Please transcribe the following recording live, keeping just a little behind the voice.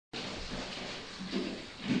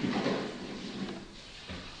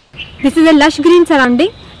This is a lush green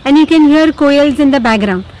surrounding and you can hear koels in the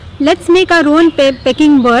background. Let's make our own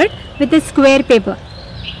pecking bird with a square paper.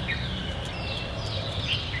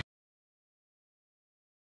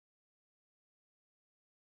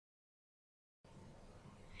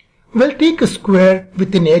 We'll take a square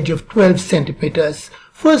with an edge of 12 centimeters.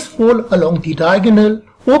 First fold along the diagonal,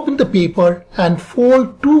 open the paper and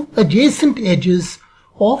fold two adjacent edges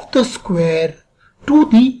of the square to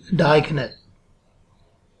the diagonal.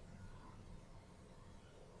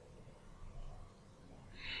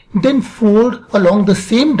 Then fold along the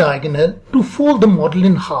same diagonal to fold the model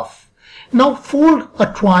in half. Now fold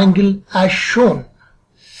a triangle as shown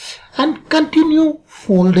and continue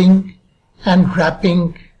folding and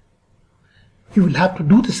wrapping. You will have to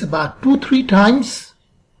do this about 2-3 times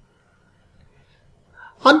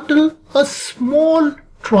until a small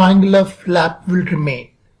triangular flap will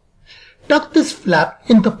remain. Tuck this flap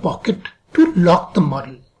in the pocket to lock the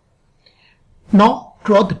model. Now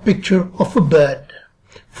draw the picture of a bird.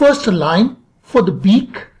 First a line for the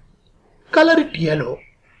beak, color it yellow.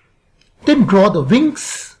 Then draw the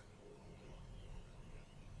wings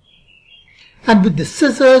and with the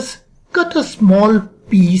scissors cut a small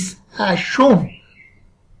piece as shown.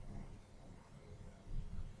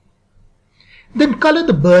 Then color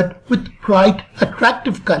the bird with bright,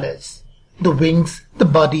 attractive colors, the wings, the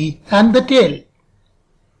body and the tail.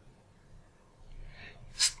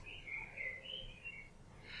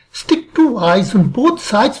 Stick 2 eyes on both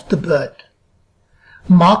sides of the bird.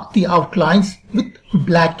 Mark the outlines with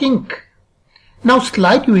black ink. Now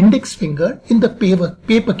slide your index finger in the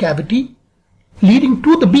paper cavity leading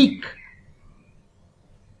to the beak.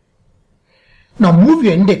 Now move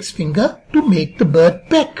your index finger to make the bird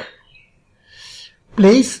peck.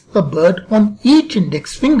 Place a bird on each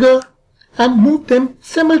index finger and move them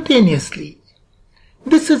simultaneously.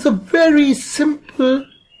 This is a very simple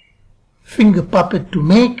finger puppet to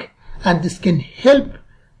make, and this can help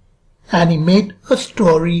animate a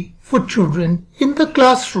story for children in the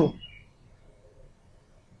classroom.